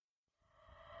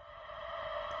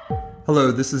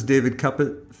Hello, this is David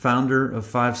Cuppett, founder of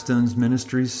Five Stones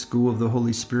Ministries, School of the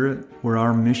Holy Spirit, where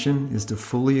our mission is to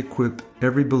fully equip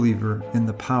every believer in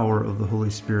the power of the Holy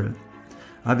Spirit.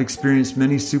 I've experienced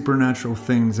many supernatural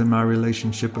things in my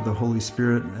relationship with the Holy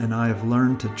Spirit, and I have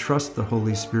learned to trust the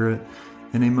Holy Spirit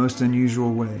in a most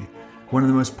unusual way. One of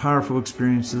the most powerful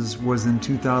experiences was in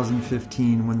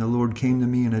 2015 when the Lord came to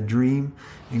me in a dream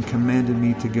and commanded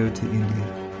me to go to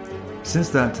India. Since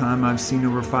that time, I've seen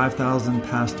over 5,000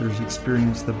 pastors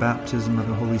experience the baptism of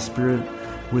the Holy Spirit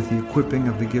with the equipping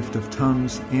of the gift of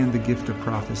tongues and the gift of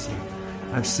prophecy.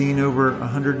 I've seen over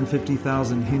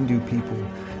 150,000 Hindu people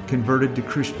converted to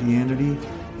Christianity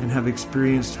and have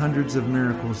experienced hundreds of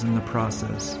miracles in the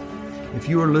process. If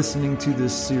you are listening to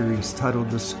this series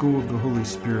titled The School of the Holy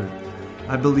Spirit,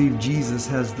 I believe Jesus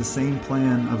has the same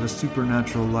plan of a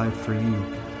supernatural life for you.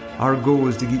 Our goal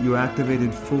is to get you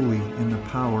activated fully in the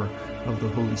power of the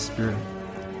Holy Spirit.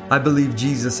 I believe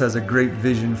Jesus has a great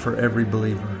vision for every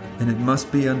believer, and it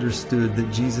must be understood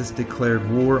that Jesus declared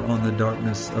war on the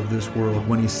darkness of this world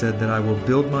when he said that I will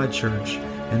build my church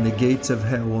and the gates of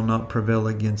hell will not prevail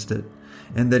against it,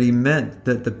 and that he meant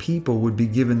that the people would be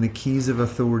given the keys of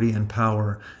authority and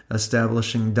power,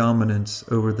 establishing dominance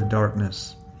over the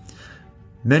darkness.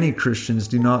 Many Christians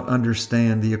do not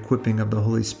understand the equipping of the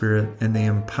Holy Spirit and the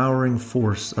empowering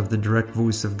force of the direct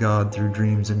voice of God through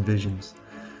dreams and visions.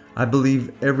 I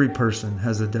believe every person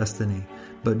has a destiny,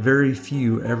 but very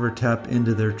few ever tap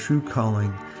into their true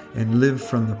calling and live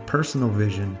from the personal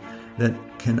vision that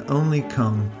can only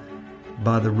come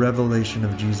by the revelation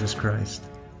of Jesus Christ.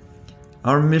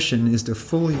 Our mission is to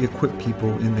fully equip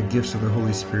people in the gifts of the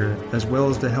Holy Spirit, as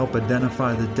well as to help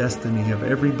identify the destiny of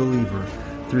every believer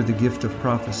through the gift of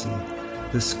prophecy.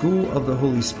 The School of the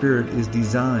Holy Spirit is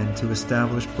designed to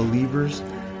establish believers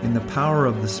in the power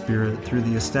of the Spirit through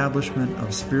the establishment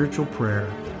of spiritual prayer,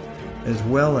 as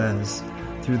well as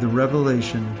through the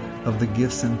revelation of the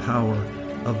gifts and power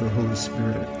of the Holy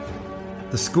Spirit.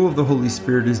 The School of the Holy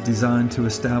Spirit is designed to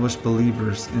establish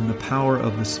believers in the power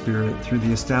of the Spirit through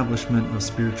the establishment of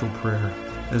spiritual prayer,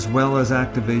 as well as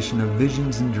activation of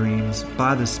visions and dreams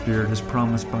by the Spirit as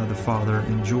promised by the Father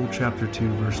in Joel chapter 2,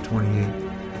 verse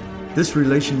 28. This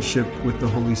relationship with the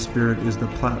Holy Spirit is the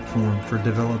platform for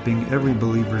developing every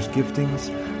believer's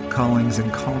giftings, callings, and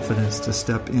confidence to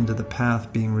step into the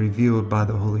path being revealed by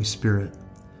the Holy Spirit.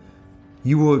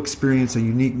 You will experience a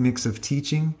unique mix of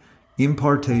teaching,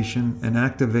 impartation, and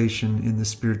activation in the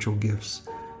spiritual gifts,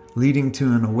 leading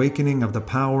to an awakening of the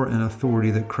power and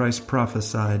authority that Christ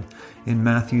prophesied in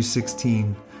Matthew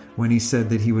 16 when he said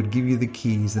that he would give you the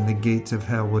keys and the gates of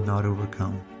hell would not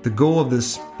overcome. The goal of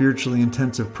this spiritually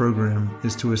intensive program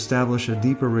is to establish a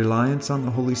deeper reliance on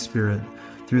the Holy Spirit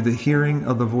through the hearing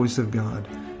of the voice of God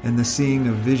and the seeing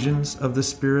of visions of the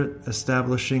Spirit,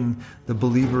 establishing the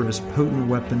believer as potent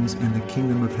weapons in the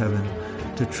kingdom of heaven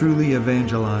to truly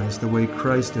evangelize the way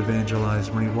Christ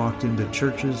evangelized when he walked into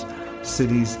churches,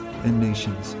 cities, and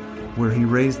nations, where he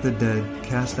raised the dead,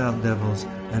 cast out devils,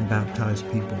 and baptized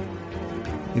people.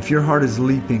 If your heart is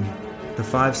leaping, the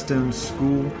Five Stones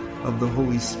School of the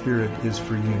Holy Spirit is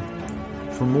for you.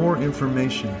 For more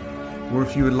information, or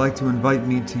if you would like to invite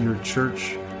me to your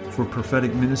church for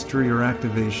prophetic ministry or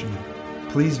activation,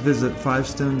 please visit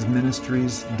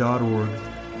fivestonesministries.org,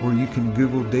 or you can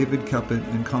Google David Cuppett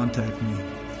and contact me.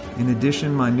 In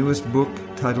addition, my newest book,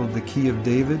 titled The Key of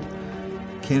David,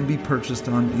 can be purchased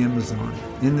on Amazon.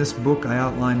 In this book, I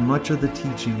outline much of the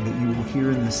teaching that you will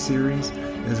hear in this series,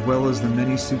 as well as the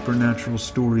many supernatural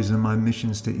stories in my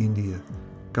missions to India.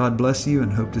 God bless you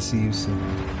and hope to see you soon.